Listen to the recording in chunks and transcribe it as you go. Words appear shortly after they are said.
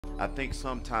I think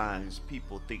sometimes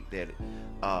people think that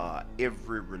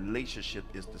every relationship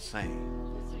is the same,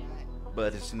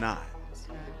 but it's not.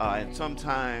 And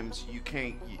sometimes you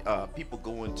can't. People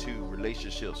go into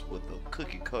relationships with a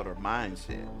cookie cutter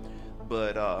mindset,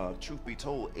 but truth be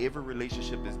told, every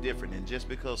relationship is different. And just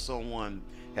because someone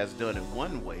has done it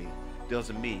one way,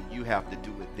 doesn't mean you have to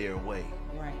do it their way.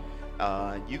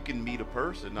 Right. You can meet a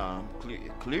person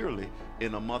clearly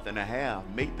in a month and a half,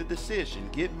 make the decision,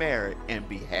 get married, and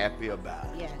be happy about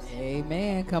it. Yes.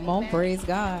 Amen. Come on, Amen. praise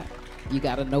God. You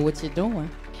got to know what you're doing.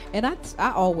 And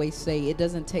I always say it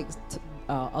doesn't take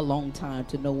a long time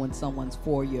to know when someone's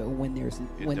for you or when they're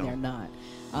don't. not.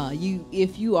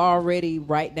 If you already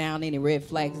write down any red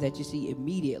flags that you see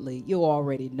immediately, you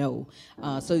already know.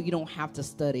 So you don't have to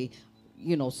study,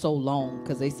 so long,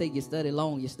 because they say you study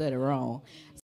long, you study wrong.